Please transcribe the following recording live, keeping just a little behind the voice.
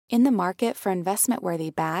In the market for investment-worthy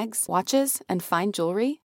bags, watches, and fine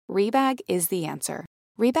jewelry, Rebag is the answer.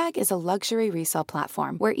 Rebag is a luxury resale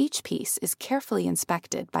platform where each piece is carefully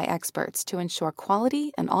inspected by experts to ensure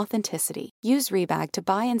quality and authenticity. Use Rebag to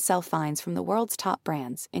buy and sell finds from the world's top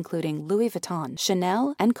brands, including Louis Vuitton,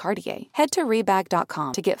 Chanel, and Cartier. Head to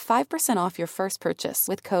Rebag.com to get 5% off your first purchase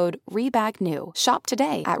with code REBAGNEW. Shop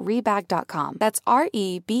today at Rebag.com. That's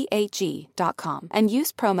REBAG.com. And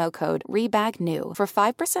use promo code REBAGNEW for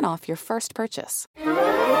 5% off your first purchase.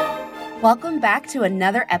 Welcome back to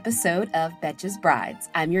another episode of Betches Brides.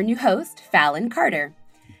 I'm your new host, Fallon Carter.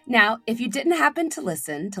 Now, if you didn't happen to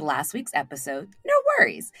listen to last week's episode, no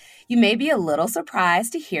worries. You may be a little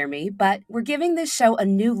surprised to hear me, but we're giving this show a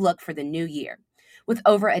new look for the new year. With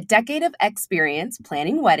over a decade of experience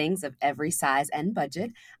planning weddings of every size and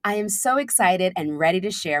budget, I am so excited and ready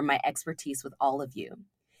to share my expertise with all of you.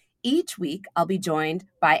 Each week, I'll be joined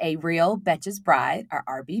by a real Betches Bride, or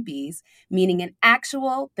RBBs, meaning an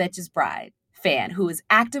actual Betches Bride fan who is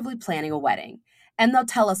actively planning a wedding, and they'll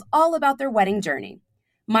tell us all about their wedding journey.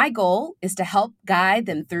 My goal is to help guide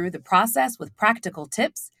them through the process with practical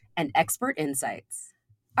tips and expert insights.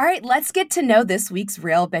 All right, let's get to know this week's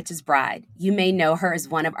real Betches Bride. You may know her as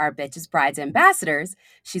one of our Betches Brides ambassadors.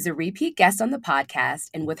 She's a repeat guest on the podcast,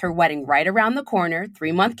 and with her wedding right around the corner,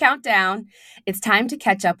 3-month countdown, it's time to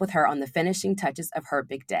catch up with her on the finishing touches of her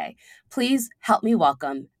big day. Please help me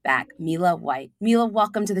welcome back Mila White. Mila,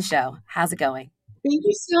 welcome to the show. How's it going? Thank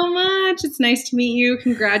you so much. It's nice to meet you.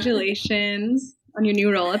 Congratulations on your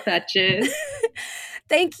new role at Betches.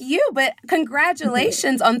 Thank you, but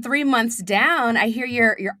congratulations on 3 months down. I hear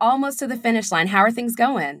you're almost to the finish line. How are things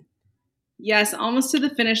going? Yes, almost to the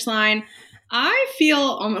finish line. I feel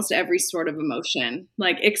almost every sort of emotion,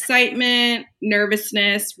 like excitement,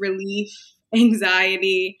 nervousness, relief,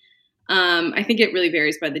 anxiety. I think it really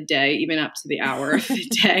varies by the day, even up to the hour of the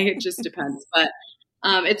day. It just depends. But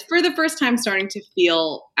it's for the first time starting to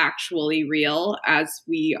feel actually real as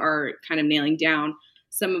we are kind of nailing down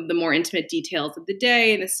some of the more intimate details of the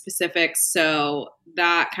day and the specifics. So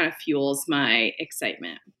that kind of fuels my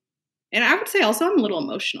excitement. And I would say also I'm a little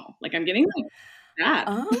emotional. Like I'm getting like that,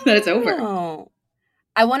 that it's over.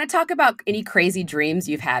 I want to talk about any crazy dreams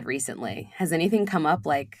you've had recently. Has anything come up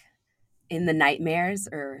like in the nightmares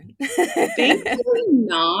or? Thankfully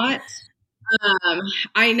not.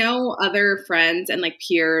 I know other friends and like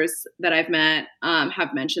peers that I've met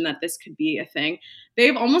have mentioned that this could be a thing.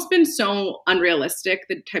 They've almost been so unrealistic,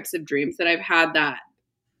 the types of dreams that I've had that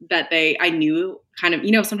I knew kind of,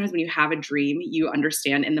 sometimes when you have a dream, you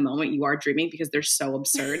understand in the moment you are dreaming because they're so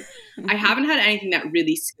absurd. I haven't had anything that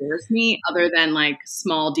really scares me other than like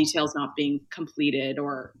small details not being completed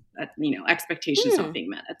or, expectations not being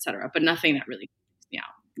met, etc. But nothing that really freaks me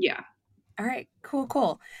out. Yeah. All right, cool.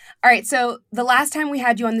 All right, so the last time we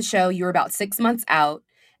had you on the show, you were about 6 months out,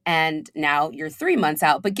 and now you're 3 months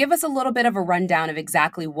out. But give us a little bit of a rundown of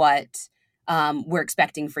exactly what we're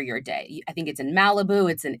expecting for your day. I think it's in Malibu.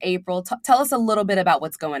 It's in April. Tell us a little bit about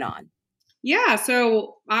what's going on. Yeah,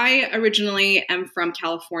 so I originally am from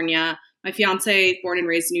California. My fiance born and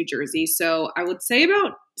raised in New Jersey. So I would say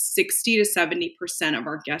about 60 to 70% of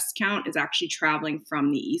our guest count is actually traveling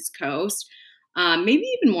from the East Coast. Maybe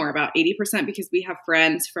even more, about 80%, because we have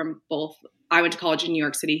friends from both. I went to college in New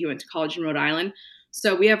York City. He went to college in Rhode Island.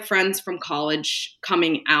 So we have friends from college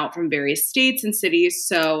coming out from various states and cities.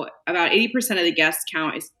 So about 80% of the guest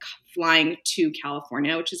count is flying to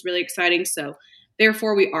California, which is really exciting. So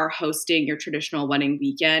therefore, we are hosting your traditional wedding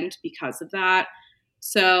weekend because of that.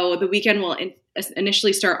 So the weekend will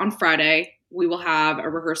initially start on Friday. We will have a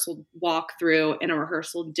rehearsal walkthrough and a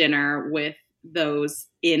rehearsal dinner with those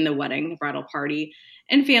in the wedding, the bridal party,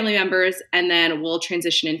 and family members. And then we'll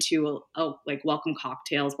transition into a like welcome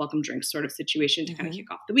cocktails, welcome drinks sort of situation to kind of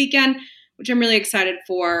kick off the weekend, which I'm really excited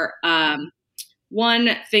for. One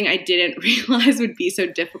thing I didn't realize would be so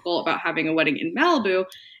difficult about having a wedding in Malibu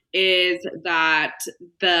is that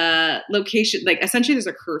the location, like essentially there's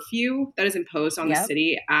a curfew that is imposed on the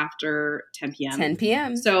city after 10 p.m. 10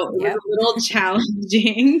 p.m. So it was a little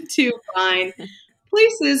challenging to find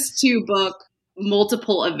places to book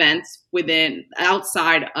multiple events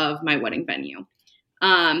outside of my wedding venue.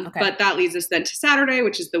 But that leads us then to Saturday,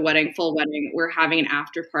 which is the full wedding. We're having an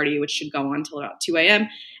after party, which should go on until about 2 a.m.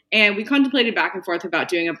 And we contemplated back and forth about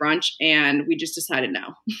doing a brunch, and we just decided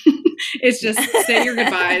no. It's just say your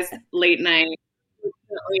goodbyes late night.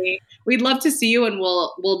 We'd love to see you, and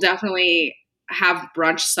we'll definitely have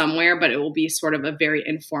brunch somewhere, but it will be sort of a very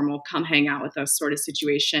informal come hang out with us sort of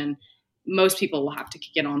situation. Most people will have to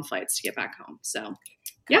get on flights to get back home. So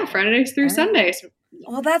yeah, Fridays through Sundays.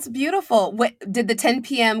 Well, that's beautiful. Did the 10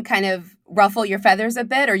 p.m. kind of ruffle your feathers a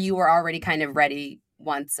bit, or you were already kind of ready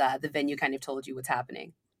once the venue kind of told you what's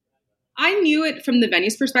happening? I knew it from the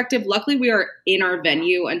venue's perspective. Luckily, we are in our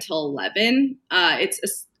venue until 11.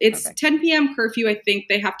 It's 10 p.m. curfew. I think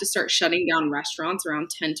they have to start shutting down restaurants around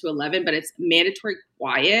 10 to 11, but it's mandatory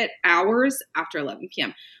quiet hours after 11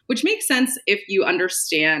 p.m., which makes sense if you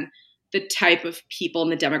understand the type of people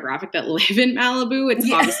and the demographic that live in Malibu.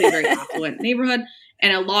 It's obviously a very affluent neighborhood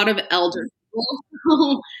and a lot of elder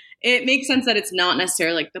people. It makes sense that it's not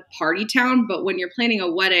necessarily like the party town, but when you're planning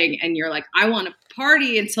a wedding and you're like, I want to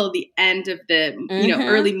party until the end of the,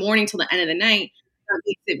 early morning till the end of the night, that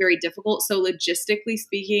makes it very difficult. So logistically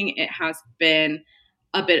speaking, it has been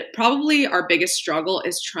a bit, probably our biggest struggle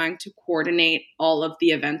is trying to coordinate all of the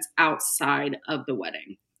events outside of the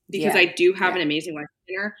wedding. Because I do have an amazing wedding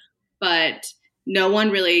planner, but no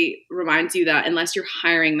one really reminds you that unless you're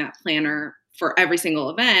hiring that planner for every single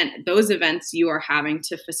event, those events you are having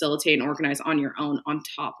to facilitate and organize on your own on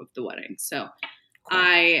top of the wedding. So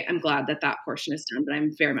I am glad that that portion is done, but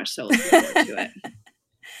I'm very much so looking forward to it.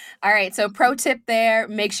 All right. So pro tip there,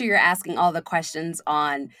 make sure you're asking all the questions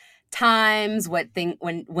on times,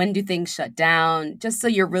 when do things shut down, just so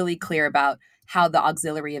you're really clear about how the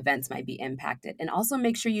auxiliary events might be impacted. And also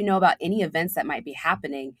make sure you know about any events that might be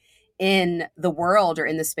happening in the world or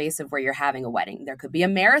in the space of where you're having a wedding. There could be a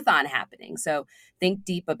marathon happening. So think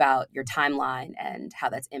deep about your timeline and how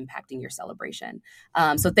that's impacting your celebration.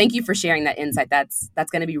 So thank you for sharing that insight. That's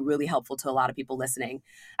going to be really helpful to a lot of people listening.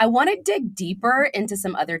 I want to dig deeper into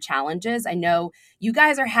some other challenges. I know you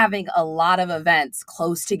guys are having a lot of events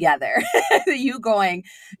close together. You going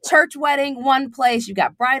church wedding, one place, you've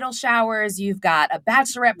got bridal showers, you've got a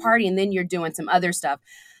bachelorette party, and then you're doing some other stuff.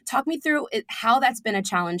 Talk me through how that's been a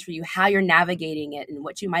challenge for you, how you're navigating it, and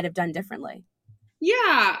what you might have done differently.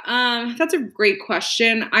 Yeah, that's a great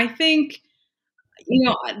question. I think,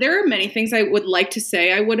 there are many things I would like to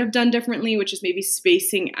say I would have done differently, which is maybe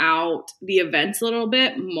spacing out the events a little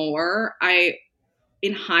bit more. I,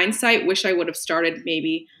 in hindsight, wish I would have started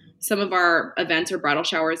maybe some of our events or bridal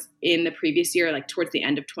showers in the previous year, like towards the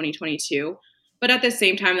end of 2022. But at the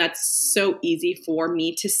same time, that's so easy for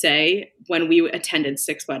me to say when we attended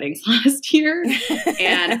 6 weddings last year.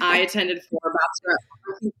 And I attended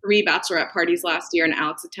 3 bachelorette parties last year, and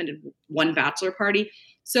Alex attended 1 bachelor party.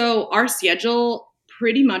 So our schedule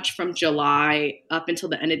pretty much from July up until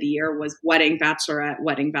the end of the year was wedding, bachelorette,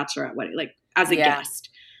 wedding, like as a guest.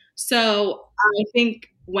 So I think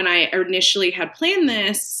when I initially had planned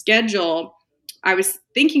this schedule, I was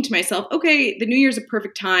thinking to myself, okay, the New Year's a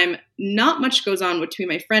perfect time. Not much goes on between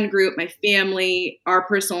my friend group, my family, our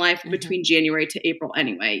personal life between January to April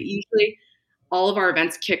anyway. Usually all of our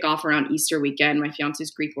events kick off around Easter weekend. My fiance is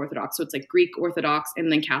Greek Orthodox, so it's like Greek Orthodox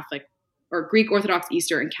and then Catholic, or Greek Orthodox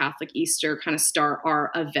Easter and Catholic Easter kind of start our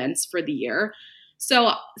events for the year.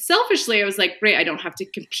 So selfishly, I was like, great, I don't have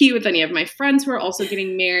to compete with any of my friends who are also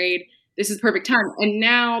getting married. This is perfect time. And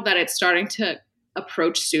now that it's starting to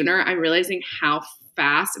approach sooner, I'm realizing how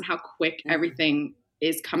fast and how quick everything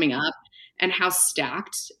is coming up and how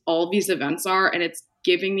stacked all of these events are. And it's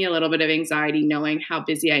giving me a little bit of anxiety knowing how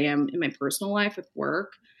busy I am in my personal life with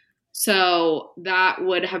work. So that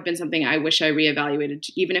would have been something I wish I reevaluated,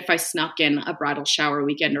 even if I snuck in a bridal shower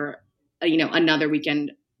weekend or, another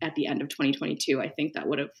weekend at the end of 2022. I think that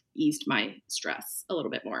would have eased my stress a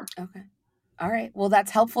little bit more. Okay. All right. Well,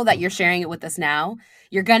 that's helpful that you're sharing it with us now.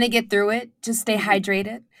 You're going to get through it. Just stay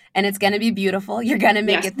hydrated and it's going to be beautiful. You're going to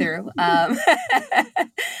make it through.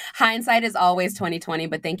 Hindsight is always 2020,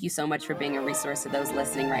 but thank you so much for being a resource to those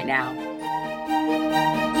listening right now.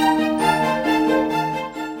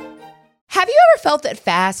 Have you ever felt that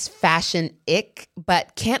fast fashion ick,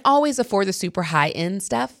 but can't always afford the super high-end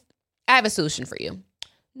stuff? I have a solution for you.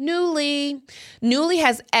 Nuuly. Nuuly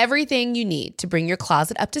has everything you need to bring your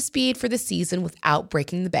closet up to speed for the season without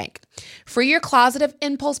breaking the bank. Free your closet of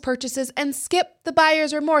impulse purchases and skip the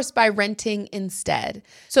buyer's remorse by renting instead.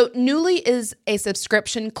 So Nuuly is a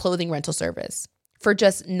subscription clothing rental service. For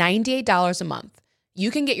just $98 a month, you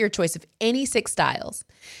can get your choice of any 6 styles.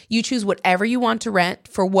 You choose whatever you want to rent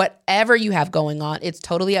for whatever you have going on. It's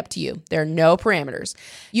totally up to you. There are no parameters.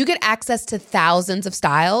 You get access to thousands of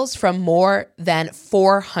styles from more than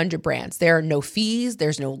 400 brands. There are no fees.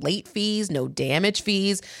 There's no late fees, no damage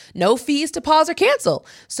fees, no fees to pause or cancel.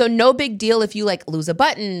 So no big deal if you lose a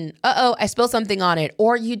button. I spilled something on it,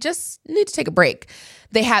 or you just need to take a break.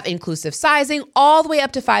 They have inclusive sizing all the way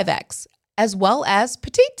up to 5X, as well as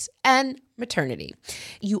petite and maternity.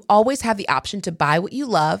 You always have the option to buy what you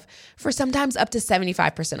love for sometimes up to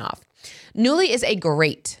 75% off. Nuuly is a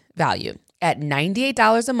great value. at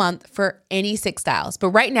 $98 a month for any 6 styles. But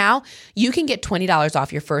right now, you can get $20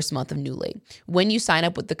 off your first month of Nuuly when you sign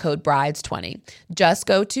up with the code BRIDES20. Just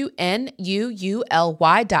go to NUULY.com.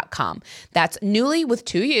 That's Nuuly with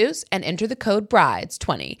 2 U's and enter the code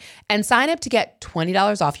BRIDES20 and sign up to get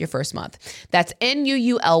 $20 off your first month. That's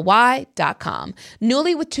NUULY.com.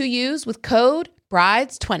 Nuuly with 2 U's with code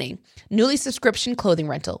BRIDES20. Nuuly subscription clothing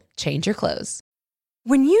rental. Change your clothes.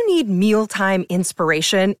 When you need mealtime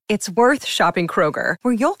inspiration, it's worth shopping Kroger,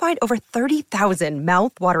 where you'll find over 30,000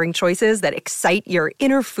 mouth-watering choices that excite your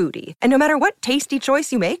inner foodie. And no matter what tasty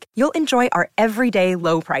choice you make, you'll enjoy our everyday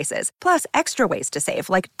low prices, plus extra ways to save,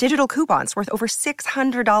 like digital coupons worth over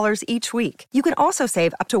 $600 each week. You can also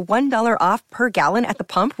save up to $1 off per gallon at the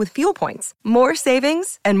pump with fuel points. More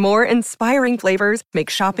savings and more inspiring flavors make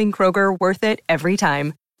shopping Kroger worth it every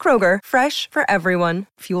time. Kroger, fresh for everyone.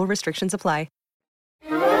 Fuel restrictions apply.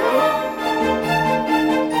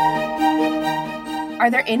 Are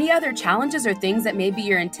there any other challenges or things that maybe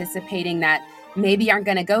you're anticipating that maybe aren't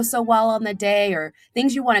going to go so well on the day, or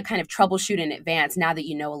things you want to kind of troubleshoot in advance now that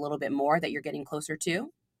you know a little bit more that you're getting closer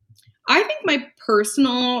to? I think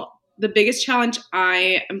the biggest challenge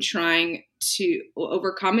I am trying to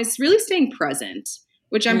overcome is really staying present,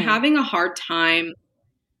 which I'm having a hard time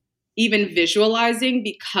even visualizing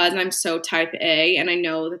because I'm so type A. And I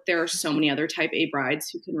know that there are so many other type A brides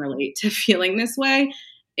who can relate to feeling this way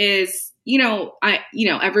is,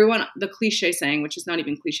 everyone, the cliche saying, which is not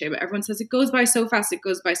even cliche, but everyone says it goes by so fast,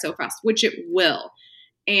 which it will.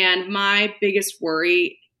 And my biggest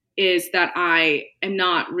worry is that I am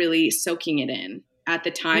not really soaking it in at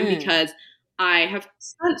the time because I have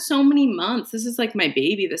spent so many months, this is like my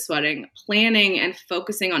baby, this wedding, planning and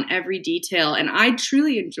focusing on every detail. And I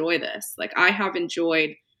truly enjoy this. Like, I have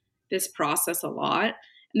enjoyed this process a lot.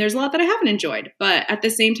 And there's a lot that I haven't enjoyed. But at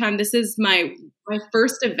the same time, this is my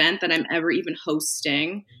first event that I'm ever even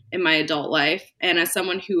hosting in my adult life. And as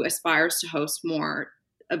someone who aspires to host more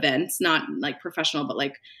events, not like professional, but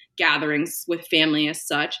like gatherings with family as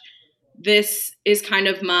such, this is kind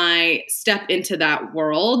of my step into that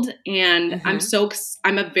world. And I'm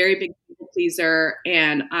a very big people pleaser,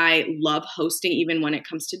 and I love hosting even when it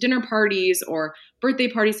comes to dinner parties or birthday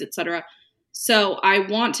parties, etc. So I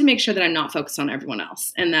want to make sure that I'm not focused on everyone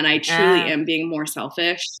else and that I truly am being more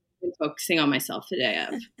selfish and focusing on myself the day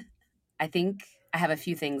of. I think I have a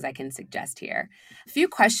few things I can suggest here. A few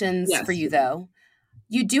questions for you, though.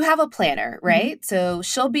 You do have a planner, right? So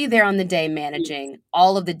she'll be there on the day managing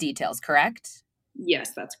all of the details, correct?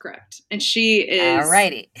 Yes, that's correct. And she is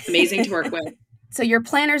amazing to work with. So your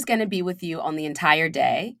planner's going to be with you on the entire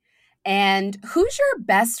day. And who's your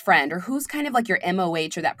best friend, or who's kind of like your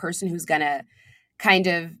MOH, or that person who's going to kind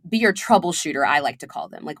of be your troubleshooter, I like to call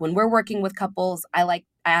them. Like when we're working with couples, I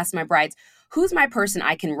ask my brides, who's my person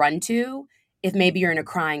I can run to if maybe you're in a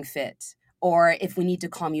crying fit, or if we need to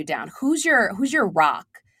calm you down? Who's your rock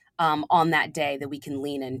on that day that we can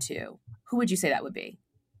lean into? Who would you say that would be?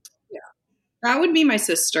 Yeah, that would be my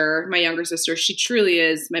sister, my younger sister. She truly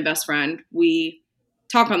is my best friend. We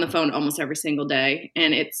talk on the phone almost every single day,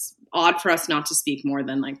 and it's odd for us not to speak more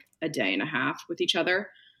than like a day and a half with each other.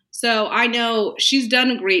 So I know she's done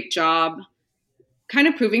a great job kind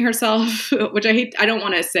of proving herself, which I don't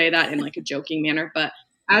want to say that in like a joking manner, but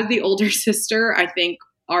as the older sister, I think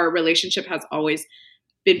our relationship has always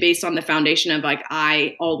been based on the foundation of like,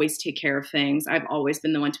 I always take care of things. I've always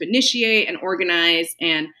been the one to initiate and organize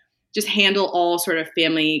and just handle all sort of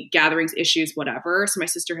family gatherings, issues, whatever. So my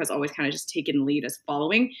sister has always kind of just taken the lead as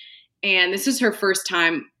following. And this is her first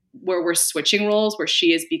time where we're switching roles, where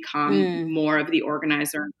she has become more of the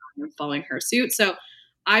organizer and following her suit. So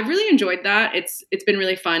I've really enjoyed that. It's been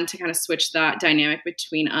really fun to kind of switch that dynamic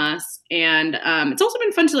between us. And it's also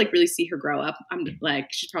been fun to like really see her grow up. I'm like,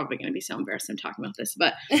 she's probably going to be so embarrassed I'm talking about this,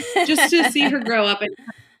 but just to see her grow up and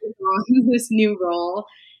this new role.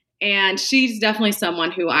 And she's definitely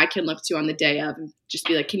someone who I can look to on the day of and just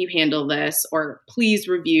be like, can you handle this? Or please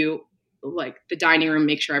review like the dining room,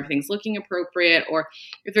 make sure everything's looking appropriate. Or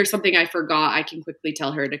if there's something I forgot, I can quickly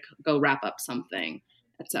tell her to go wrap up something,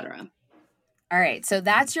 etc. All right. So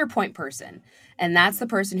that's your point person. And that's the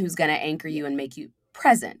person who's going to anchor you and make you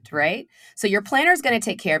present, right? So your planner is going to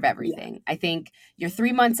take care of everything. Yeah. I think you're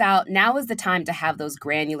 3 months out. Now is the time to have those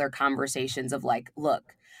granular conversations of like,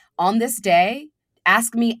 look, on this day,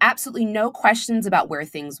 ask me absolutely no questions about where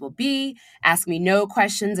things will be. Ask me no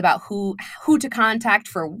questions about who to contact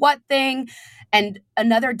for what thing. And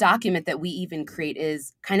another document that we even create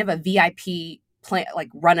is kind of a VIP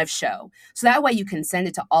run of show. So that way you can send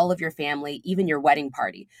it to all of your family, even your wedding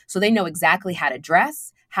party. So they know exactly how to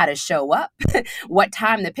dress, how to show up, what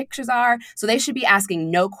time the pictures are. So they should be asking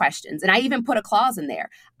no questions. And I even put a clause in there.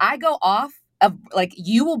 I go off of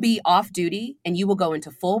you will be off duty and you will go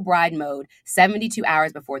into full bride mode 72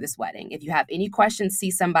 hours before this wedding. If you have any questions,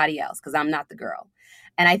 see somebody else because I'm not the girl.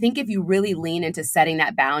 And I think if you really lean into setting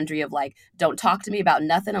that boundary of don't talk to me about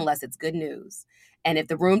nothing unless it's good news. And if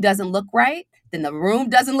the room doesn't look right, then the room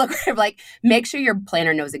doesn't look right. Make sure your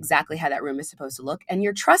planner knows exactly how that room is supposed to look and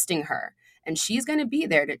you're trusting her. And she's going to be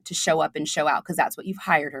there to show up and show out because that's what you've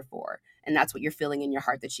hired her for. And that's what you're feeling in your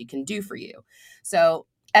heart that she can do for you. So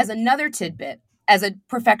as another tidbit, as a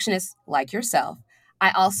perfectionist like yourself,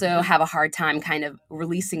 I also have a hard time kind of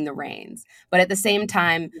releasing the reins. But at the same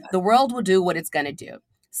time, the world will do what it's going to do.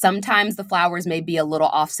 Sometimes the flowers may be a little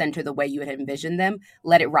off center the way you had envisioned them.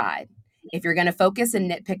 Let it ride. If you're going to focus and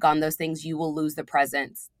nitpick on those things, you will lose the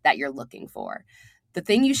presents that you're looking for. The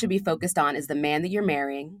thing you should be focused on is the man that you're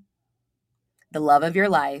marrying, the love of your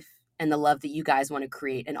life, and the love that you guys want to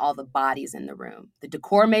create and all the bodies in the room. The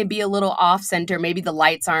decor may be a little off center. Maybe the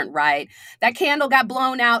lights aren't right. That candle got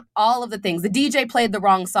blown out, all of the things. The DJ played the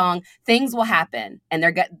wrong song. Things will happen and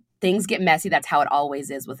things get messy. That's how it always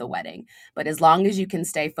is with a wedding. But as long as you can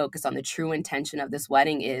stay focused on the true intention of this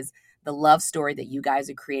wedding is the love story that you guys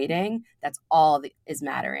are creating, that's all that is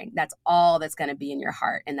mattering. That's all that's going to be in your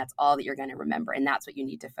heart. And that's all that you're going to remember. And that's what you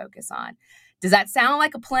need to focus on. Does that sound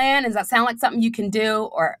like a plan? Does that sound like something you can do?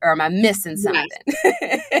 Or am I missing something?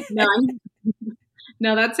 Yes.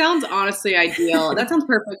 No, that sounds honestly ideal. That sounds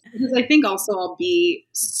perfect. Because I think also I'll be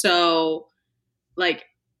so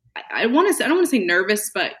I don't want to say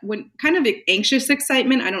nervous, but when kind of anxious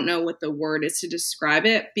excitement, I don't know what the word is to describe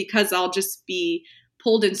it, because I'll just be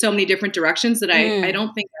pulled in so many different directions that I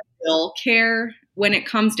don't think I will care when it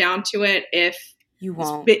comes down to it. If you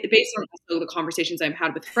won't, based on also the conversations I've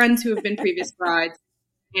had with friends who have been previous brides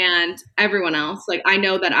and everyone else, I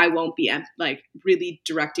know that I won't be really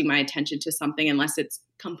directing my attention to something unless it's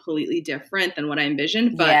completely different than what I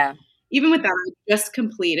envisioned. But even with that, I just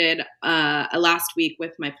completed last week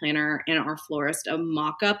with my planner and our florist a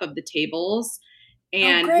mock-up of the tables.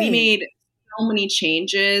 And we made so many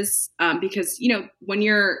changes because, when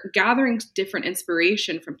you're gathering different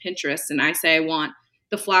inspiration from Pinterest, and I say I want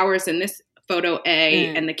the flowers in this photo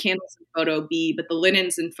A and the candles in photo B, but the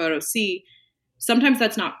linens in photo C, sometimes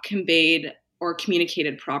that's not conveyed or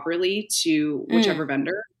communicated properly to whichever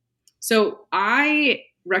vendor. So I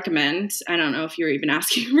recommend, I don't know if you're even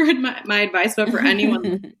asking for my advice, but for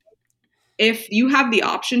anyone, if you have the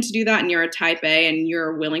option to do that and you're a type A and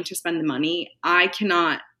you're willing to spend the money, I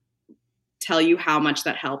cannot tell you how much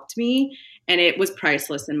that helped me. And it was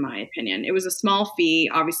priceless in my opinion. It was a small fee.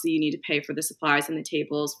 Obviously you need to pay for the supplies and the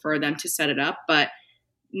tables for them to set it up. But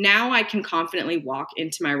now I can confidently walk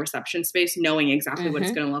into my reception space knowing exactly what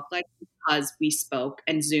it's going to look like because we spoke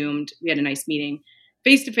and Zoomed. We had a nice meeting.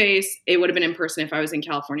 Face to face, it would have been in person if I was in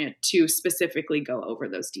California to specifically go over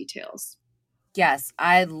those details. Yes,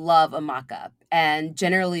 I love a mock-up. And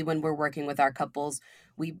generally when we're working with our couples,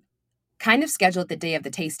 we kind of schedule it the day of the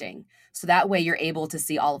tasting. So that way you're able to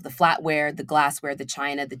see all of the flatware, the glassware, the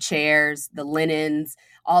china, the chairs, the linens,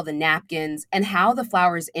 all the napkins, and how the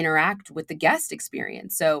flowers interact with the guest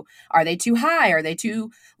experience. So are they too high? Are they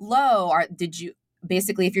too low?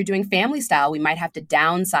 Basically, if you're doing family style, we might have to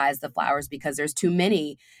downsize the flowers because there's too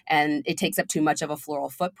many and it takes up too much of a floral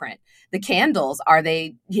footprint. The candles, are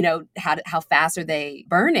they, how fast are they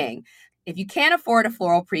burning? If you can't afford a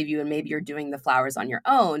floral preview and maybe you're doing the flowers on your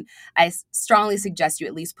own, I strongly suggest you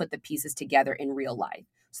at least put the pieces together in real life.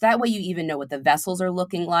 So that way you even know what the vessels are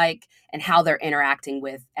looking like and how they're interacting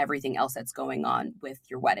with everything else that's going on with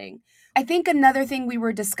your wedding. I think another thing we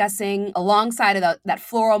were discussing alongside of that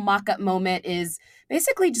floral mock-up moment is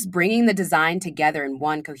basically just bringing the design together in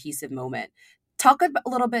one cohesive moment. Talk a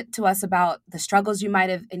little bit to us about the struggles you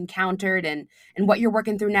might have encountered and what you're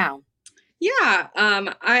working through now. Yeah,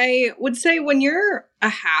 I would say when you're a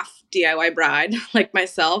half DIY bride like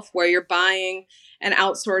myself, where you're buying and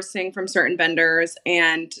outsourcing from certain vendors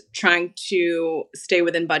and trying to stay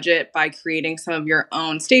within budget by creating some of your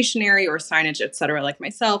own stationery or signage, et cetera, like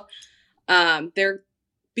myself, there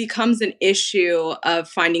becomes an issue of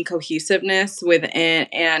finding cohesiveness within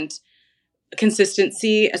and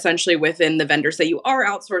consistency essentially within the vendors that you are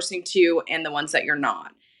outsourcing to and the ones that you're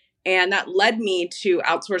not. And that led me to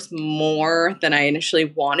outsource more than I initially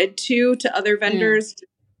wanted to other vendors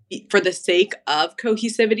for the sake of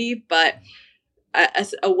cohesivity. But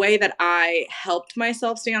a way that I helped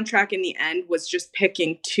myself stay on track in the end was just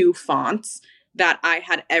picking 2 fonts that I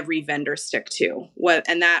had every vendor stick to.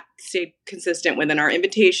 And that stayed consistent within our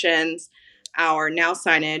invitations, our now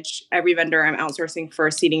signage. Every vendor I'm outsourcing for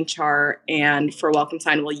a seating chart and for welcome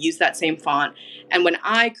sign will use that same font. And when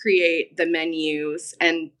I create the menus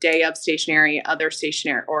and day of stationery, other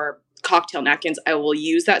stationery or cocktail napkins, I will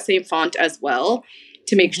use that same font as well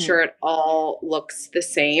to make sure it all looks the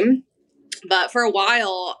same. But for a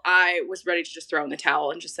while, I was ready to just throw in the towel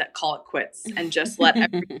and just call it quits and just let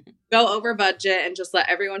everyone go over budget and just let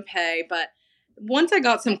everyone pay. But once I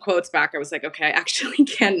got some quotes back, I was like, okay, I actually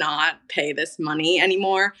cannot pay this money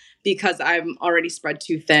anymore because I'm already spread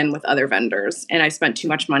too thin with other vendors and I spent too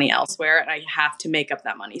much money elsewhere and I have to make up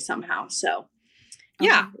that money somehow. So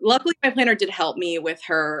yeah, luckily my planner did help me with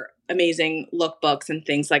her amazing lookbooks and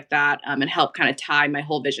things like that, and help kind of tie my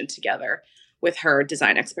whole vision together with her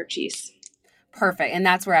design expertise. Perfect. And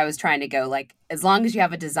that's where I was trying to go. Like, as long as you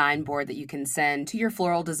have a design board that you can send to your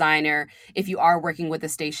floral designer, if you are working with a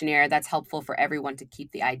stationery, that's helpful for everyone to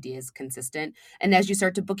keep the ideas consistent. And as you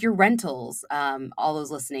start to book your rentals, all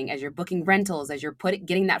those listening, as you're booking rentals, as you're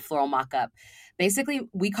getting that floral mock-up, basically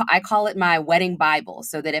I call it my wedding Bible,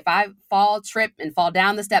 so that if I trip and fall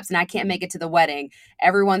down the steps and I can't make it to the wedding,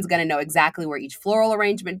 everyone's going to know exactly where each floral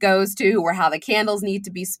arrangement goes to or how the candles need to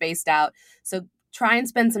be spaced out. So try and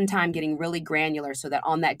spend some time getting really granular so that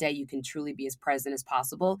on that day you can truly be as present as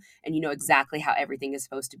possible and you know exactly how everything is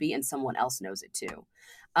supposed to be and someone else knows it too.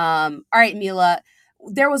 All right, Mila,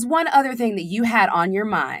 there was one other thing that you had on your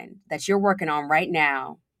mind that you're working on right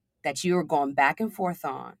now that you were going back and forth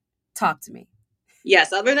on. Talk to me.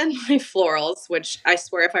 Yes, other than my florals, which I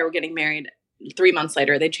swear if I were getting married 3 months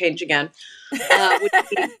later, they'd change again, would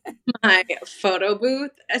be my photo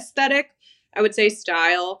booth aesthetic, I would say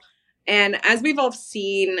style. And as we've all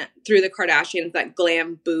seen through the Kardashians, that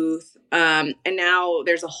glam booth, and now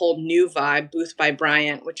there's a whole new vibe, Booth by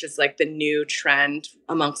Bryant, which is like the new trend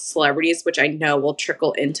amongst celebrities, which I know will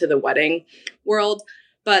trickle into the wedding world.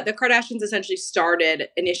 But the Kardashians essentially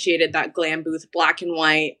initiated that glam booth, black and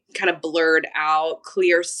white, kind of blurred out,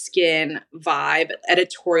 clear skin vibe,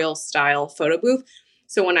 editorial style photo booth.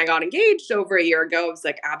 So when I got engaged over a year ago, I was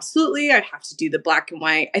like, absolutely, I have to do the black and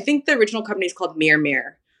white. I think the original company is called Mirror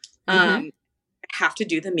Mirror. Have to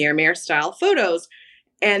do the Mirror Mirror style photos.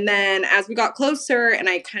 And then as we got closer and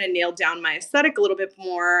I kind of nailed down my aesthetic a little bit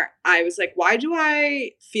more, I was like, why do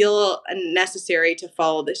I feel necessary to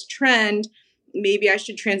follow this trend? Maybe I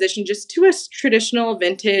should transition just to a traditional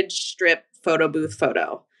vintage strip photo booth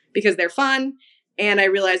photo because they're fun. And I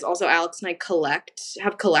realized also Alex and I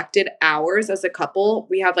have collected hours as a couple.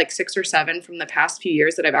 We have like 6 or 7 from the past few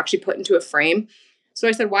years that I've actually put into a frame. So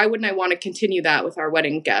I said, why wouldn't I want to continue that with our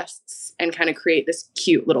wedding guests and kind of create this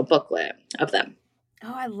cute little booklet of them?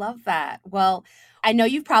 Oh, I love that. Well, I know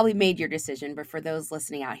you've probably made your decision, but for those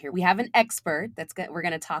listening out here, we have an expert we're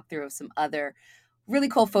going to talk through some other really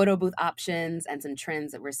cool photo booth options and some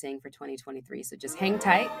trends that we're seeing for 2023. So just hang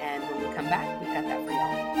tight. And when we come back, we've got that for y'all.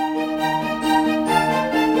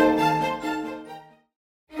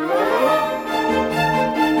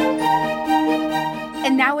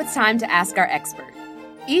 And now it's time to ask our expert.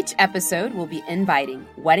 Each episode will be inviting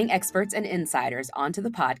wedding experts and insiders onto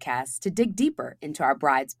the podcast to dig deeper into our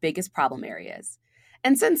bride's biggest problem areas.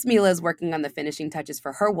 And since Mila is working on the finishing touches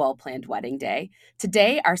for her well-planned wedding day,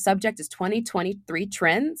 today our subject is 2023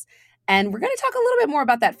 trends, and we're going to talk a little bit more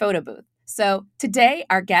about that photo booth. So today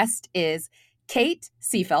our guest is Kate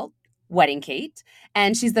Seefeld, Wedding Kate,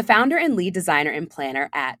 and she's the founder and lead designer and planner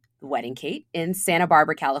at Wedding Kate in Santa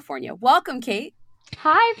Barbara, California. Welcome, Kate.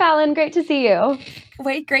 Hi, Fallon. Great to see you.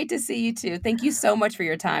 Wait, great to see you too. Thank you so much for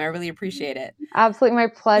your time. I really appreciate it. Absolutely my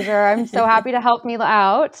pleasure. I'm so happy to help Mila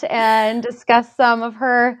out and discuss some of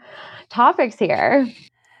her topics here.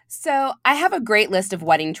 So I have a great list of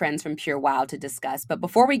wedding trends from Pure Wow to discuss. But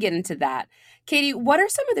before we get into that, Katie, what are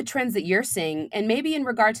some of the trends that you're seeing and maybe in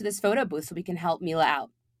regard to this photo booth so we can help Mila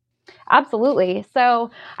out? Absolutely. So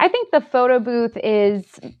I think the photo booth is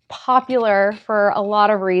popular for a lot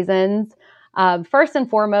of reasons. First and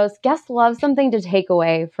foremost, guests love something to take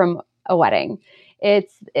away from a wedding.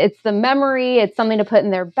 It's the memory, it's something to put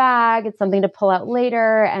in their bag, it's something to pull out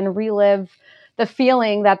later and relive the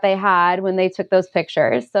feeling that they had when they took those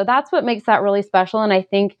pictures. So that's what makes that really special. And I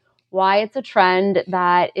think why it's a trend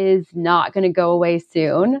that is not going to go away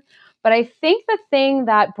soon. But I think the thing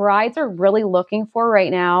that brides are really looking for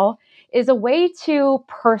right now is a way to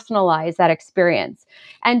personalize that experience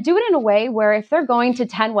and do it in a way where if they're going to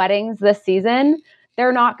 10 weddings this season,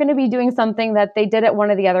 they're not going to be doing something that they did at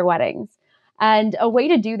one of the other weddings. And a way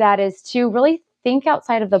to do that is to really think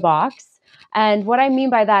outside of the box And what I mean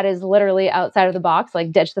by that is literally outside of the box,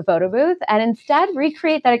 like ditch the photo booth and instead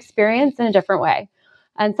recreate that experience in a different way.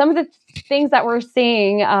 And some of the things that we're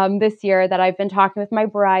seeing this year that I've been talking with my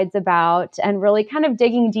brides about and really kind of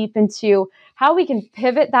digging deep into how we can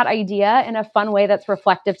pivot that idea in a fun way that's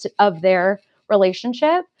reflective of their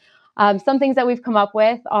relationship. Some things that we've come up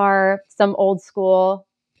with are some old school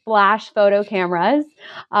flash photo cameras.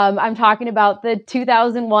 I'm talking about the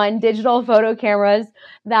 2001 digital photo cameras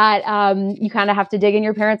that you kind of have to dig in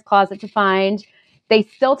your parents' closet to find. They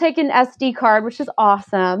still take an SD card, which is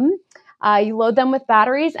awesome. You load them with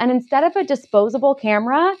batteries, and instead of a disposable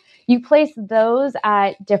camera, you place those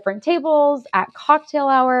at different tables, at cocktail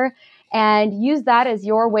hour, and use that as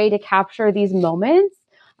your way to capture these moments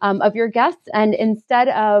of your guests. And instead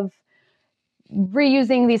of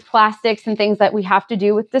reusing these plastics and things that we have to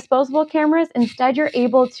do with disposable cameras, instead you're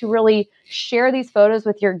able to really share these photos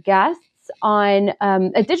with your guests on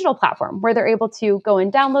a digital platform where they're able to go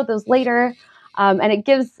and download those later. And it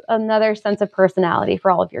gives another sense of personality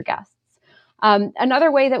for all of your guests.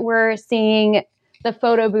 Another way that we're seeing the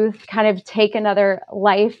photo booth kind of take another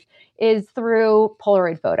life is through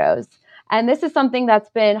Polaroid photos. And this is something that's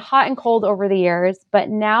been hot and cold over the years, but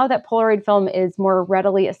now that Polaroid film is more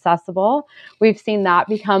readily accessible, we've seen that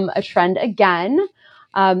become a trend again.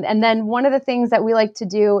 And then one of the things that we like to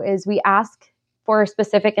do is we ask for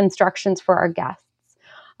specific instructions for our guests.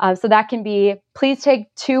 So that can be, please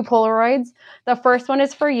take 2 Polaroids. The first one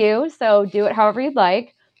is for you, so do it however you'd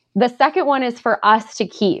like. The second one is for us to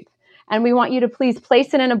keep. And we want you to please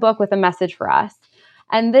place it in a book with a message for us.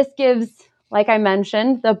 And this gives, like I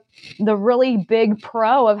mentioned, the really big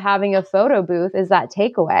pro of having a photo booth is that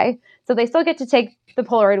takeaway. So they still get to take the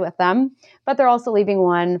Polaroid with them, but they're also leaving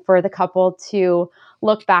one for the couple to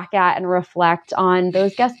look back at and reflect on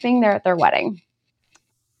those guests being there at their wedding.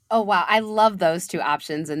 Oh, wow. I love those 2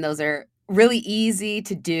 options. And those are really easy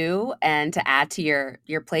to do and to add to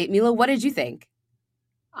your plate. Mila, what did you think?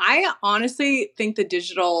 I honestly think the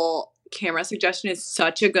digital camera suggestion is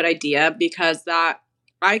such a good idea because that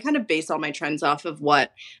I kind of base all my trends off of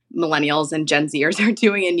what millennials and Gen Zers are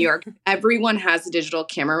doing in New York. Everyone has a digital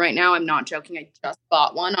camera right now. I'm not joking. I just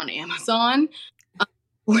bought one on Amazon,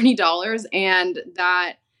 $40. And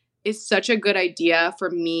that is such a good idea for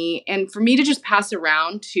me and for me to just pass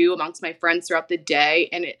around too amongst my friends throughout the day.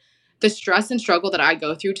 And the stress and struggle that I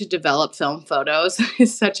go through to develop film photos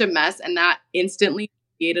is such a mess. And that instantly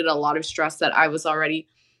created a lot of stress that I was already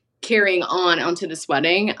carrying onto this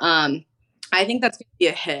wedding. I think that's going to be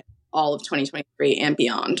a hit all of 2023 and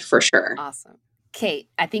beyond for sure. Awesome. Kate,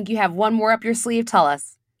 I think you have one more up your sleeve. Tell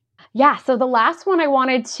us. Yeah, so the last one I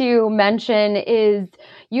wanted to mention is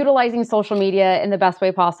utilizing social media in the best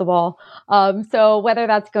way possible. So whether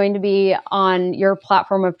that's going to be on your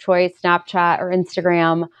platform of choice, Snapchat or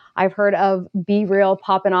Instagram, I've heard of Be Real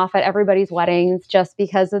popping off at everybody's weddings just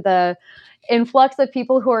because of the influx of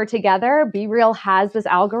people who are together. Be Real has this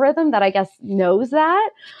algorithm that I guess knows that.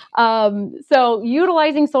 So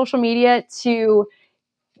utilizing social media to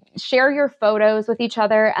share your photos with each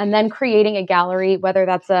other and then creating a gallery, whether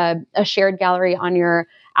that's a shared gallery on your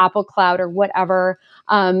Apple Cloud or whatever,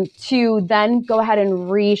 to then go ahead and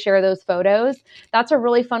reshare those photos. That's a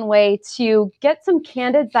really fun way to get some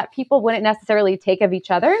candids that people wouldn't necessarily take of each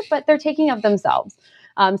other, but they're taking of themselves.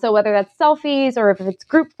 So whether that's selfies or if it's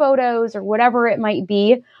group photos or whatever it might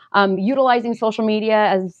be, utilizing social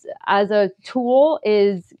media as a tool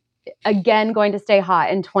is, again, going to stay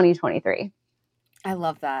hot in 2023. I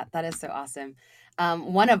love that. That is so awesome.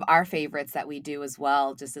 One of our favorites that we do as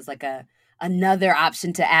well, just as like another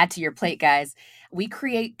option to add to your plate, guys, we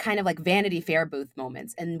create kind of like Vanity Fair booth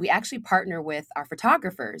moments. And we actually partner with our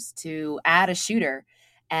photographers to add a shooter.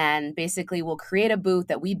 And basically, we'll create a booth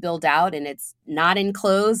that we build out, and it's not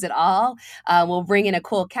enclosed at all. We'll bring in a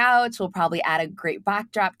cool couch. We'll probably add a great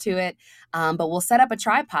backdrop to it. But we'll set up a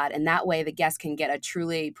tripod, and that way the guests can get a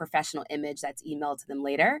truly professional image that's emailed to them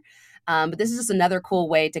later. But this is just another cool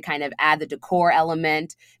way to kind of add the decor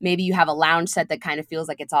element. Maybe you have a lounge set that kind of feels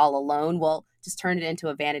like it's all alone. Well, just turn it into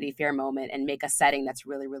a Vanity Fair moment and make a setting that's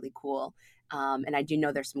really, really cool. And I do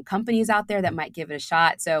know there's some companies out there that might give it a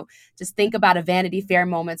shot. So just think about a Vanity Fair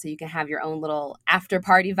moment so you can have your own little after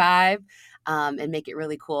party vibe and make it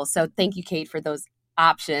really cool. So thank you, Kate, for those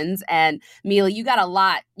options. And Mila, you got a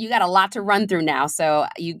lot to run through now. So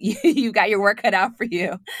you got your work cut out for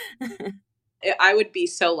you. I would be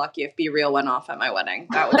so lucky if Be Real went off at my wedding.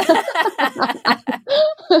 That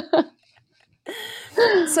would.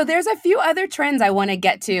 So there's a few other trends I want to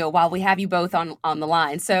get to while we have you both on the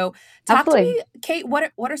line. So talk to me, Kate,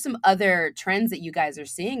 what are some other trends that you guys are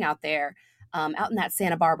seeing out there, out in that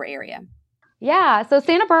Santa Barbara area? Yeah, so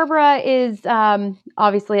Santa Barbara is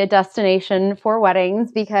obviously a destination for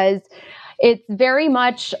weddings because it's very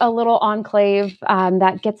much a little enclave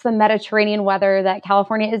that gets the Mediterranean weather that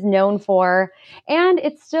California is known for. And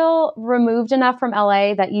it's still removed enough from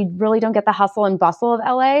LA that you really don't get the hustle and bustle of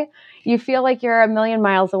LA. You feel like you're a million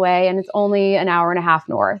miles away and it's only an hour and a half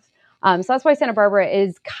north. So that's why Santa Barbara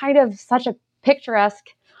is kind of such a picturesque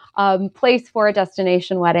place for a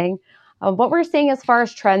destination wedding. What we're seeing as far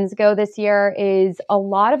as trends go this year is a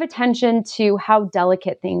lot of attention to how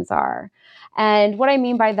delicate things are. And what I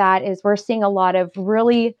mean by that is we're seeing a lot of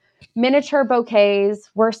really miniature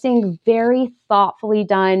bouquets. We're seeing very thoughtfully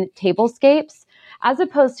done tablescapes as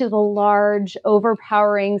opposed to the large,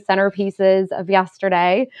 overpowering centerpieces of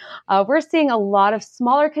yesterday. We're seeing a lot of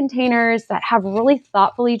smaller containers that have really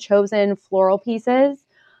thoughtfully chosen floral pieces,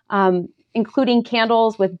 including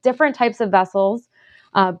candles with different types of vessels.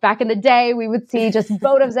 Back in the day, we would see just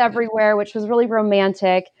votives everywhere, which was really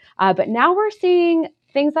romantic. But now we're seeing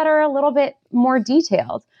things that are a little bit more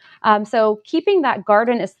detailed. So keeping that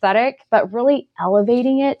garden aesthetic, but really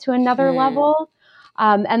elevating it to another level.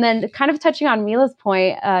 And then kind of touching on Mila's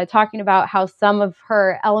point, talking about how some of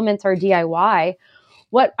her elements are DIY.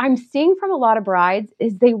 What I'm seeing from a lot of brides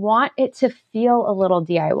is they want it to feel a little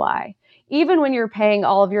DIY. Even when you're paying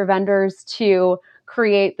all of your vendors to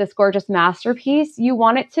create this gorgeous masterpiece, you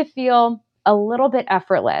want it to feel a little bit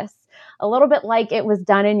effortless, a little bit like it was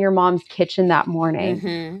done in your mom's kitchen that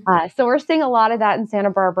morning. So we're seeing a lot of that in Santa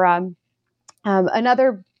Barbara.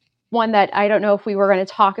 Another one that I don't know if we were going to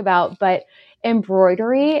talk about, but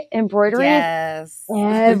embroidery Yes. is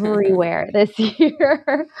everywhere this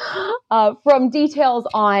year. From details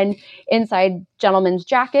on inside gentlemen's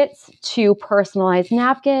jackets to personalized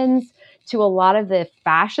napkins to a lot of the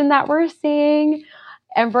fashion that we're seeing.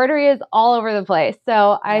 Embroidery is all over the place.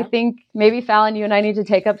 So I think maybe Fallon, you and I need to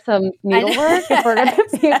take up some needlework if we're going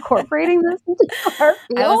to be incorporating this into our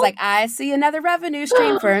field. I was like, I see another revenue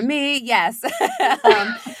stream for me. Yes.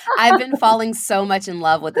 I've been falling so much in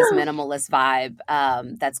love with this minimalist vibe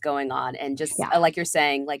that's going on. And just like you're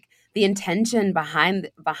saying, like the intention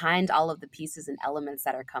behind all of the pieces and elements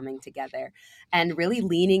that are coming together and really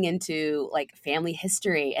leaning into like family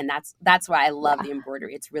history. And that's why I love the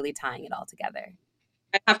embroidery. It's really tying it all together.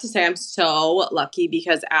 I have to say I'm so lucky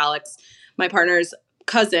because Alex, my partner's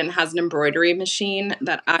cousin, has an embroidery machine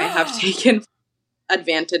that I have taken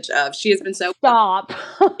advantage of. She has been so Stop.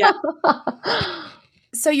 Yeah.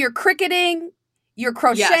 So you're cricketing, you're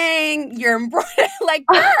crocheting, you're embroidering. Like,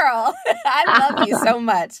 girl, I love you so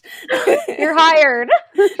much. You're hired.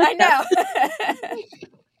 I know.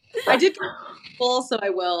 I did full, so I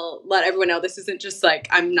will let everyone know this isn't just like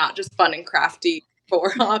I'm not just fun and crafty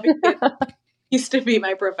for hobby. Used to be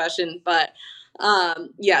my profession, but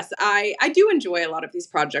yes, I do enjoy a lot of these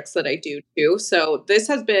projects that I do too. So this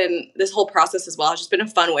whole process as well has just been a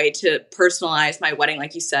fun way to personalize my wedding,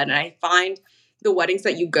 like you said. And I find the weddings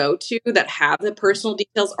that you go to that have the personal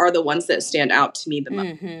details are the ones that stand out to me the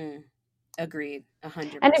most. Agreed.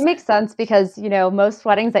 100%. And it makes sense because, most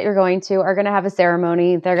weddings that you're going to are going to have a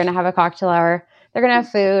ceremony. They're going to have a cocktail hour. They're going to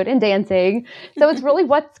have food and dancing. So it's really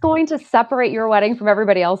what's going to separate your wedding from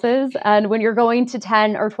everybody else's. And when you're going to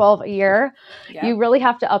 10 or 12 a year, you really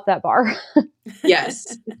have to up that bar.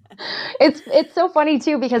 Yes. It's so funny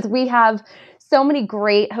too, because we have so many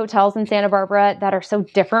great hotels in Santa Barbara that are so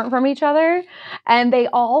different from each other. And they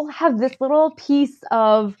all have this little piece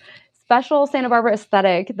of special Santa Barbara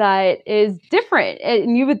aesthetic that is different.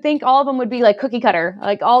 And you would think all of them would be like cookie cutter,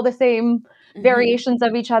 like all the same variations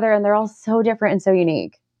of each other, and they're all so different and so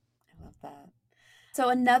unique. I love that. So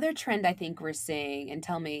another trend I think we're seeing, and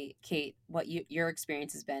tell me, Kate, what your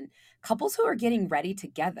experience has been, couples who are getting ready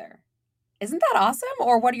together. Isn't that awesome?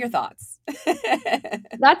 Or what are your thoughts?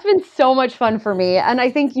 That's been so much fun for me. And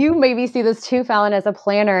I think you maybe see this too, Fallon, as a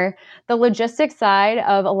planner, the logistics side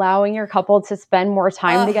of allowing your couple to spend more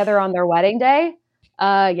time together on their wedding day.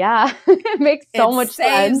 It makes so much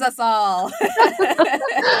sense. Saves us all.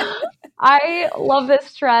 I love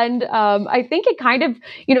this trend. I think it kind of,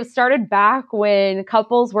 started back when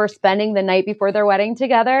couples were spending the night before their wedding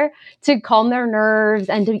together to calm their nerves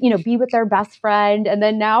and to, be with their best friend. And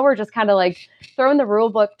then now we're just kind of like throwing the rule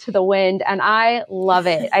book to the wind. And I love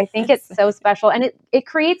it. I think it's so special. And it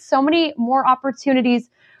creates so many more opportunities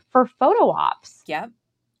for photo ops. Yep.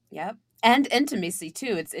 And intimacy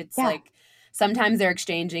too. It's like sometimes they're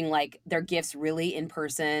exchanging like their gifts really in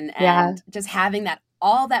person and just having that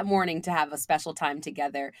all that morning to have a special time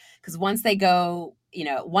together. Because once they go,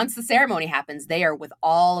 once the ceremony happens, they are with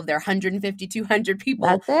all of their 150, 200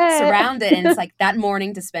 people surrounded. And it's like that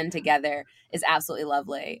morning to spend together is absolutely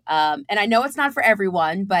lovely. And I know it's not for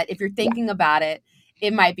everyone, but if you're thinking about it,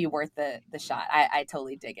 it might be worth the shot. I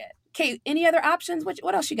totally dig it. Kate, any other options?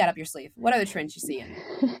 What else you got up your sleeve? What other trends you seeing?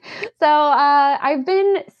 So I've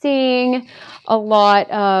been seeing a lot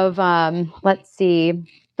of,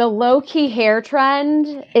 the low-key hair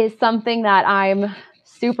trend is something that I'm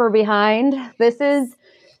super behind. This is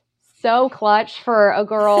so clutch for a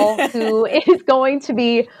girl who is going to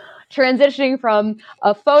be transitioning from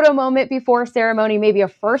a photo moment before ceremony, maybe a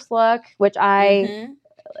first look, which I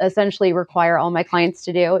essentially require all my clients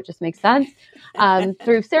to do. It just makes sense.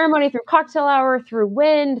 Through ceremony, through cocktail hour, through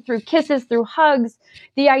wind, through kisses, through hugs.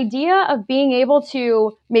 The idea of being able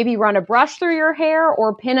to maybe run a brush through your hair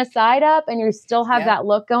or pin a side up and you still have that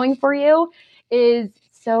look going for you is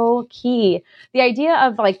so key. The idea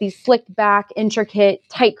of like these slicked back, intricate,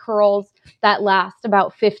 tight curls that last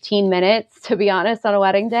about 15 minutes, to be honest, on a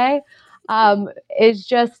wedding day, is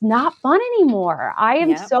just not fun anymore. I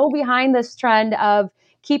am so behind this trend of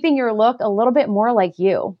keeping your look a little bit more like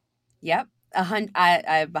you. Yep. I'm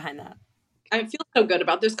behind that. I feel so good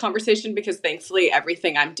about this conversation because thankfully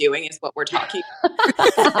everything I'm doing is what we're talking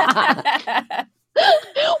about.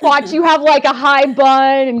 Watch, you have like a high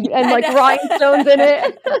bun and like rhinestones in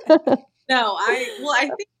it. No,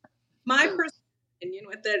 I think my personal opinion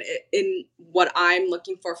with it in what I'm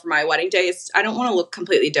looking for my wedding day is I don't want to look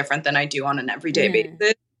completely different than I do on an everyday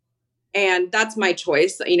basis. And that's my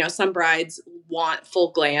choice. Some brides want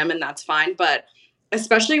full glam and that's fine. But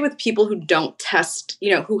especially with people who don't test,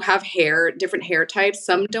 who have different hair types,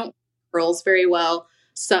 some don't curls very well.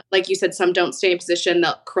 Some, like you said, some don't stay in position.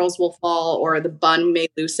 The curls will fall or the bun may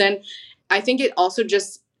loosen. I think it also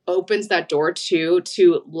just opens that door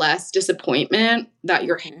to less disappointment that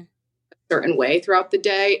you're a certain way throughout the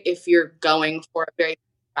day if you're going for a very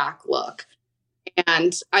back look.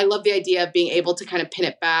 And I love the idea of being able to kind of pin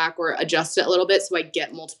it back or adjust it a little bit so I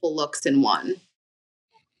get multiple looks in one.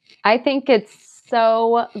 I think it's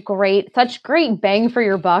so great, such great bang for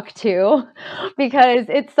your buck too, because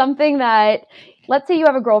it's something that, let's say you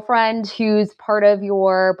have a girlfriend who's part of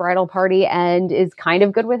your bridal party and is kind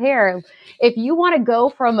of good with hair. If you want to go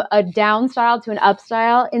from a down style to an up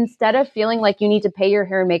style, instead of feeling like you need to pay your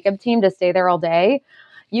hair and makeup team to stay there all day,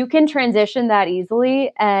 you can transition that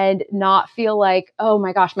easily and not feel like, oh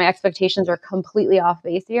my gosh, my expectations are completely off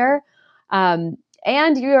base here. And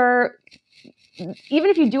even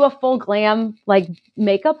if you do a full glam like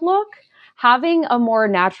makeup look, having a more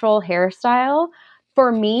natural hairstyle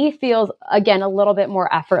for me feels, again, a little bit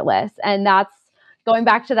more effortless. And that's going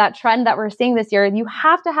back to that trend that we're seeing this year. You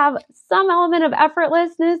have to have some element of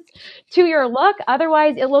effortlessness to your look.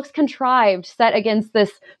 Otherwise, it looks contrived, set against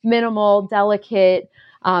this minimal, delicate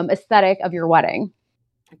aesthetic of your wedding.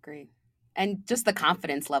 Agreed. And just the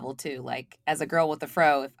confidence level too. Like as a girl with a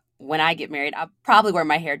fro, when I get married, I'll probably wear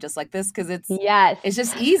my hair just like this because it's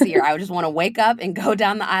just easier. I would just want to wake up and go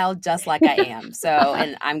down the aisle just like I am. So,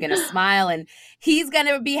 and I'm going to smile and he's going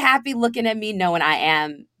to be happy looking at me knowing I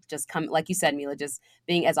am just like you said, Mila, just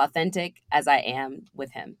being as authentic as I am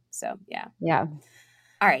with him. So, yeah. Yeah.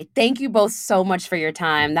 All right. Thank you both so much for your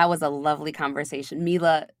time. That was a lovely conversation.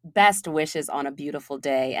 Mila, best wishes on a beautiful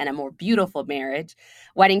day and a more beautiful marriage.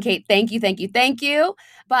 Wedding Kate, thank you, thank you, thank you.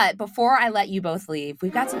 But before I let you both leave,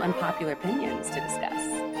 we've got some unpopular opinions to discuss.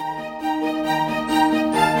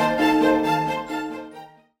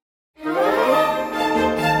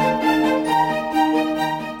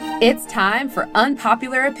 It's time for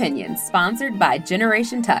Unpopular Opinions, sponsored by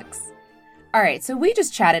Generation Tux. All right, so we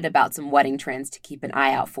just chatted about some wedding trends to keep an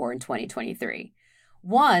eye out for in 2023.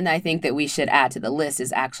 One I think that we should add to the list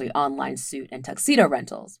is actually online suit and tuxedo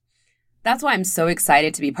rentals. That's why I'm so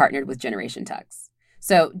excited to be partnered with Generation Tux.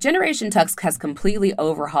 So Generation Tux has completely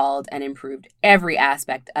overhauled and improved every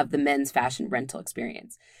aspect of the men's fashion rental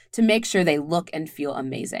experience to make sure they look and feel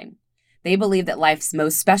amazing. They believe that life's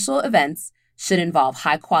most special events should involve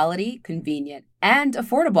high quality, convenient, and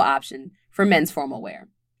affordable option for men's formal wear.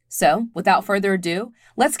 So, without further ado,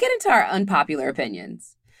 let's get into our unpopular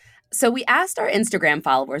opinions. So we asked our Instagram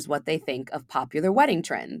followers what they think of popular wedding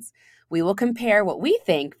trends. We will compare what we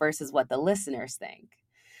think versus what the listeners think.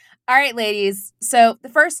 All right, ladies. So the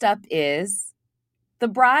first up is the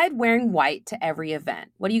bride wearing white to every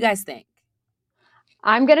event. What do you guys think?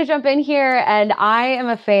 I'm going to jump in here, and I am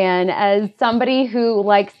a fan as somebody who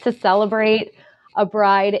likes to celebrate a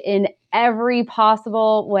bride in every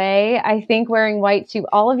possible way. I think wearing white to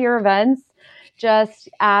all of your events just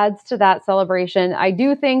adds to that celebration. I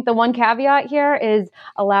do think the one caveat here is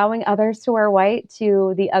allowing others to wear white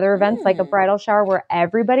to the other events, like a bridal shower where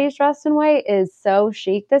everybody's dressed in white is so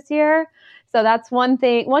chic this year. So that's one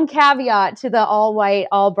caveat to the all white,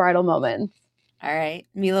 all bridal moments. All right.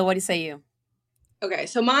 Mila, what do you say? Okay,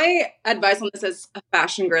 so my advice on this as a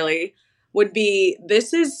fashion girly would be,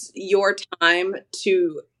 this is your time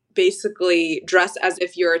to basically dress as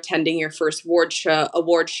if you're attending your first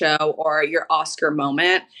award show or your Oscar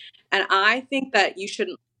moment. And I think that you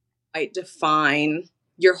shouldn't define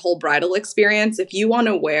your whole bridal experience. If you want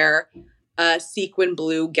to wear a sequin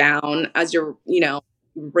blue gown as your,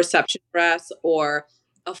 reception dress, or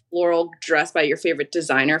a floral dress by your favorite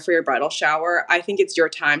designer for your bridal shower, I think it's your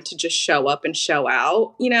time to just show up and show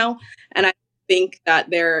out, And I think that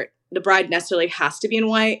the bride necessarily has to be in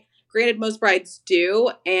white. Granted, most brides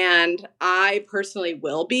do, and I personally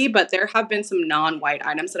will be, but there have been some non-white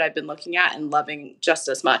items that I've been looking at and loving just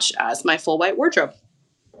as much as my full white wardrobe.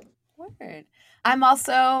 Word. I'm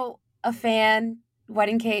also a fan.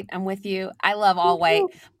 Wedding Kate, I'm with you. I love all white,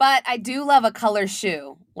 but I do love a color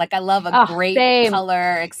shoe. Like I love a great color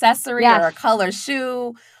accessory or a color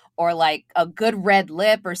shoe, or like a good red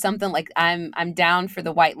lip or something. Like I'm down for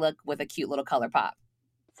the white look with a cute little color pop.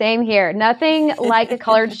 Same here. Nothing like a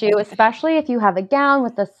colored shoe, especially if you have a gown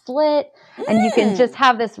with a slit and you can just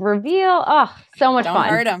have this reveal. Oh, so much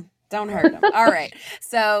fun. Don't hurt them. All right.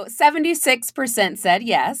 So 76% said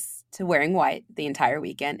yes to wearing white the entire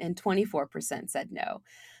weekend, and 24% said no.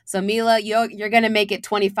 So Mila, you're going to make it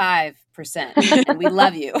 25%, and we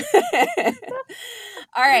love you.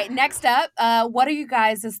 All right. Next up, what are you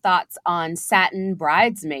guys' thoughts on satin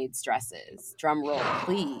bridesmaids dresses? Drum roll,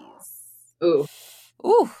 please. Ooh,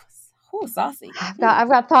 saucy. I've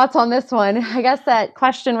got thoughts on this one. I guess that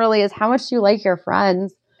question really is, how much do you like your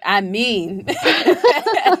friends? I mean, and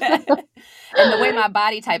the way my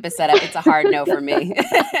body type is set up, it's a hard no for me.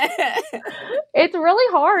 It's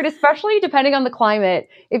really hard, especially depending on the climate.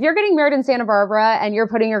 If you're getting married in Santa Barbara and you're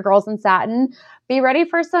putting your girls in satin, be ready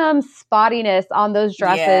for some spottiness on those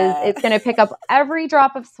dresses. Yeah. It's going to pick up every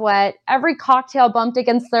drop of sweat, every cocktail bumped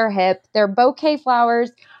against their hip. Their bouquet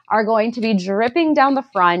flowers are going to be dripping down the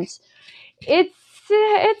front. It's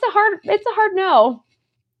a hard no.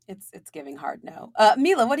 It's giving hard no.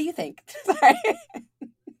 Mila, what do you think? Sorry.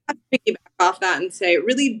 I'll piggyback off that and say it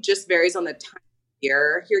really just varies on the time of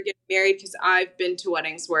year you're getting married, because I've been to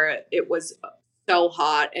weddings where it was so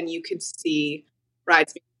hot and you could see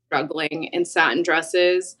bridesmaids struggling in satin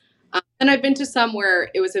dresses. And I've been to some where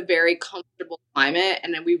it was a very comfortable climate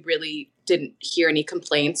and then we really didn't hear any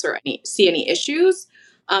complaints or see any issues.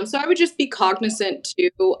 So I would just be cognizant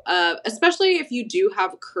too, especially if you do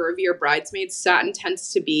have curvier bridesmaids. Satin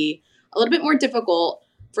tends to be a little bit more difficult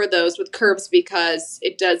for those with curves because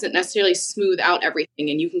it doesn't necessarily smooth out everything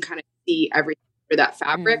and you can kind of see everything through that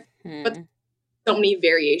fabric. Mm-hmm. But so many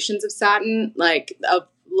variations of satin, like of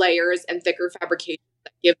layers and thicker fabrications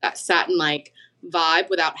that give that satin-like vibe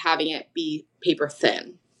without having it be paper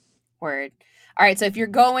thin. Word. All right. So if you're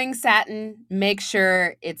going satin, make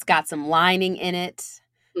sure it's got some lining in it.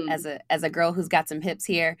 As a girl who's got some hips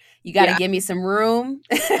here, you got to give me some room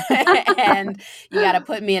and you got to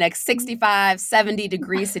put me in a 65, 70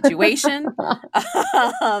 degree situation.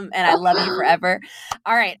 And I love you forever.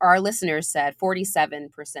 All right. Our listeners said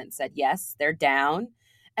 47% said yes, they're down.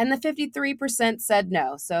 And the 53% said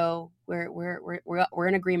no. So we're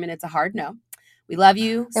in agreement. It's a hard no. We love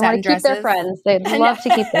you. They want to keep their friends. They'd love to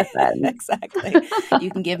keep their friends. Exactly. You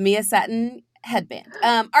can give me a satin headband.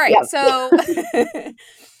 All right. Yep. So,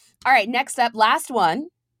 all right. Next up, last one,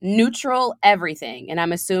 neutral everything. And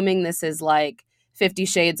I'm assuming this is like 50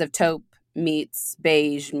 Shades of Taupe meets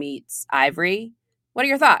beige meets ivory. What are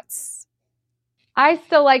your thoughts? I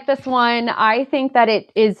still like this one. I think that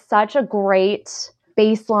it is such a great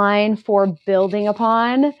baseline for building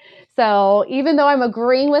upon. So even though I'm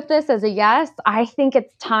agreeing with this as a yes, I think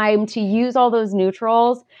it's time to use all those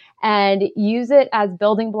neutrals and use it as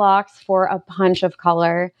building blocks for a punch of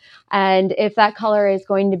color. And if that color is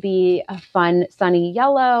going to be a fun, sunny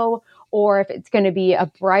yellow, or if it's going to be a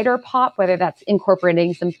brighter pop, whether that's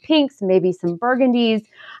incorporating some pinks, maybe some burgundies,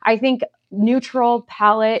 I think neutral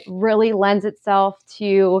palette really lends itself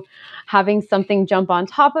to having something jump on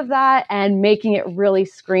top of that and making it really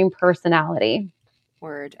scream personality.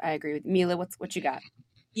 Word. I agree with Mila. What you got?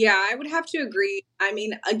 Yeah, I would have to agree. I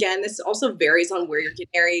mean, again, this also varies on where you're getting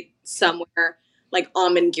married. Somewhere like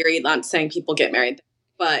Amangiri, not saying people get married,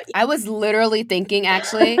 but I was literally thinking,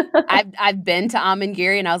 actually, I've been to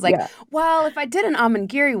Amangiri and I was like, well, if I did an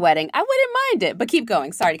Amangiri wedding, I wouldn't mind it. But keep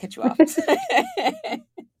going. Sorry to cut you off. The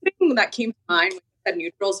thing that came to mind when I said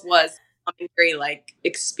neutrals was very like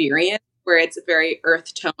experience where it's very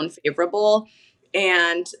earth tone favorable.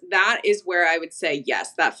 And that is where I would say,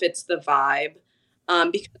 yes, that fits the vibe.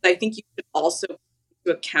 Because I think you should also take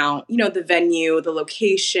into account, the venue, the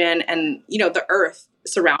location, and, the earth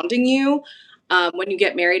surrounding you when you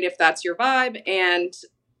get married, if that's your vibe. And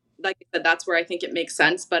like I said, that's where I think it makes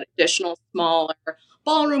sense. But additional smaller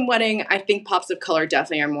ballroom wedding, I think pops of color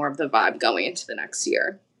definitely are more of the vibe going into the next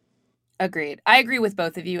year. Agreed. I agree with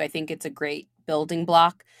both of you. I think it's a great building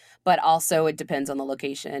block, but also it depends on the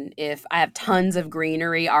location. If I have tons of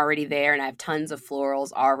greenery already there and I have tons of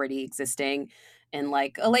florals already existing in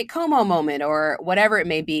like a Lake Como moment or whatever it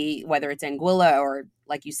may be, whether it's Anguilla or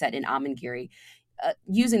like you said in Amangiri,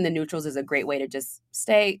 using the neutrals is a great way to just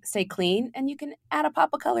stay clean, and you can add a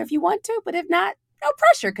pop of color if you want to, but if not, no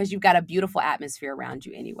pressure because you've got a beautiful atmosphere around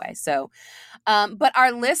you anyway. So, but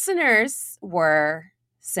our listeners were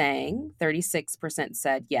saying 36%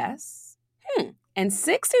 said yes, and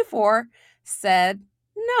 64 said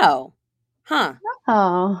no. Huh.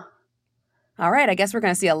 Oh. All right, I guess we're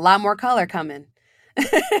going to see a lot more color coming.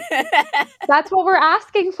 That's what we're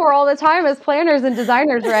asking for all the time as planners and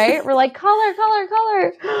designers, right? We're like, color.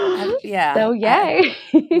 Yeah. So yay.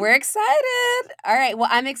 We're excited. All right. Well,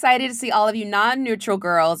 I'm excited to see all of you non-neutral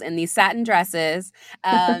girls in these satin dresses.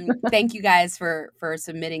 Thank you guys for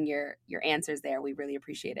submitting your answers there. We really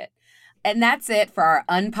appreciate it. And that's it for our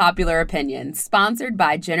unpopular opinion, sponsored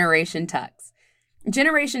by Generation Tux.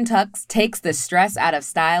 Generation Tux takes the stress out of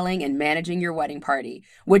styling and managing your wedding party,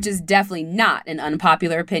 which is definitely not an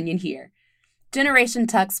unpopular opinion here. Generation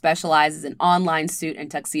Tux specializes in online suit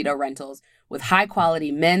and tuxedo rentals with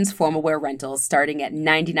high-quality men's formal wear rentals starting at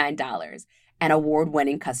 $99 and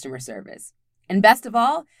award-winning customer service. And best of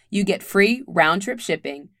all, you get free round-trip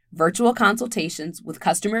shipping, virtual consultations with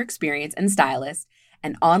customer experience and stylists,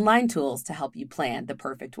 and online tools to help you plan the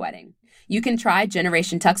perfect wedding. You can try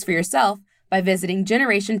Generation Tux for yourself by visiting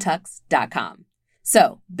generationtux.com.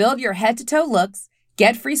 So, build your head-to-toe looks,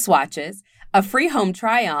 get free swatches, a free home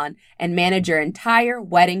try-on, and manage your entire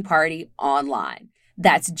wedding party online.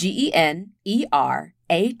 That's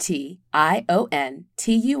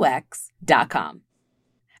GenerationTux.com.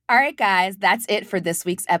 All right, guys, that's it for this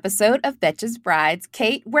week's episode of Betches Brides.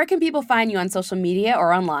 Kate, where can people find you on social media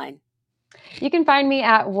or online? You can find me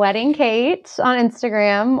at Wedding Kate on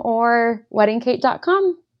Instagram or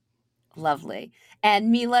weddingkate.com. Lovely.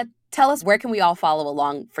 And Mila, tell us, where can we all follow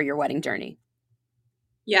along for your wedding journey?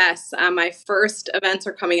 Yes, my first events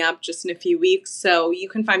are coming up just in a few weeks. So you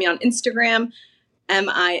can find me on Instagram,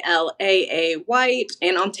 MILAA White,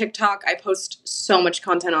 and on TikTok. I post so much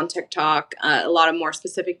content on TikTok, a lot of more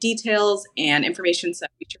specific details and information, so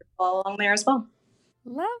be sure to follow along there as well.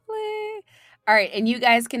 Lovely. All right, and you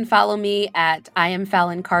guys can follow me at I am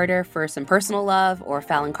Fallon Carter for some personal love, or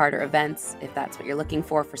Fallon Carter events if that's what you're looking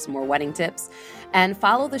for some more wedding tips. And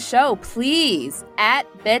follow the show, please, at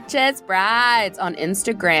Betches Brides on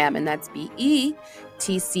Instagram, and that's BETCHES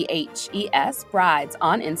Brides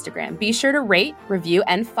on Instagram. Be sure to rate, review,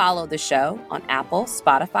 and follow the show on Apple,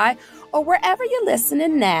 Spotify, or wherever you're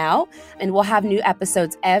listening now. And we'll have new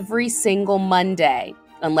episodes every single Monday.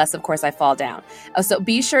 Unless, of course, I fall down. So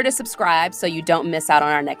be sure to subscribe so you don't miss out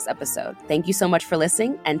on our next episode. Thank you so much for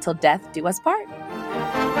listening. Until death do us part.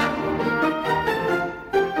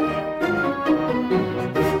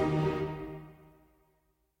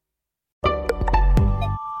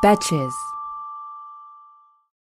 Betches.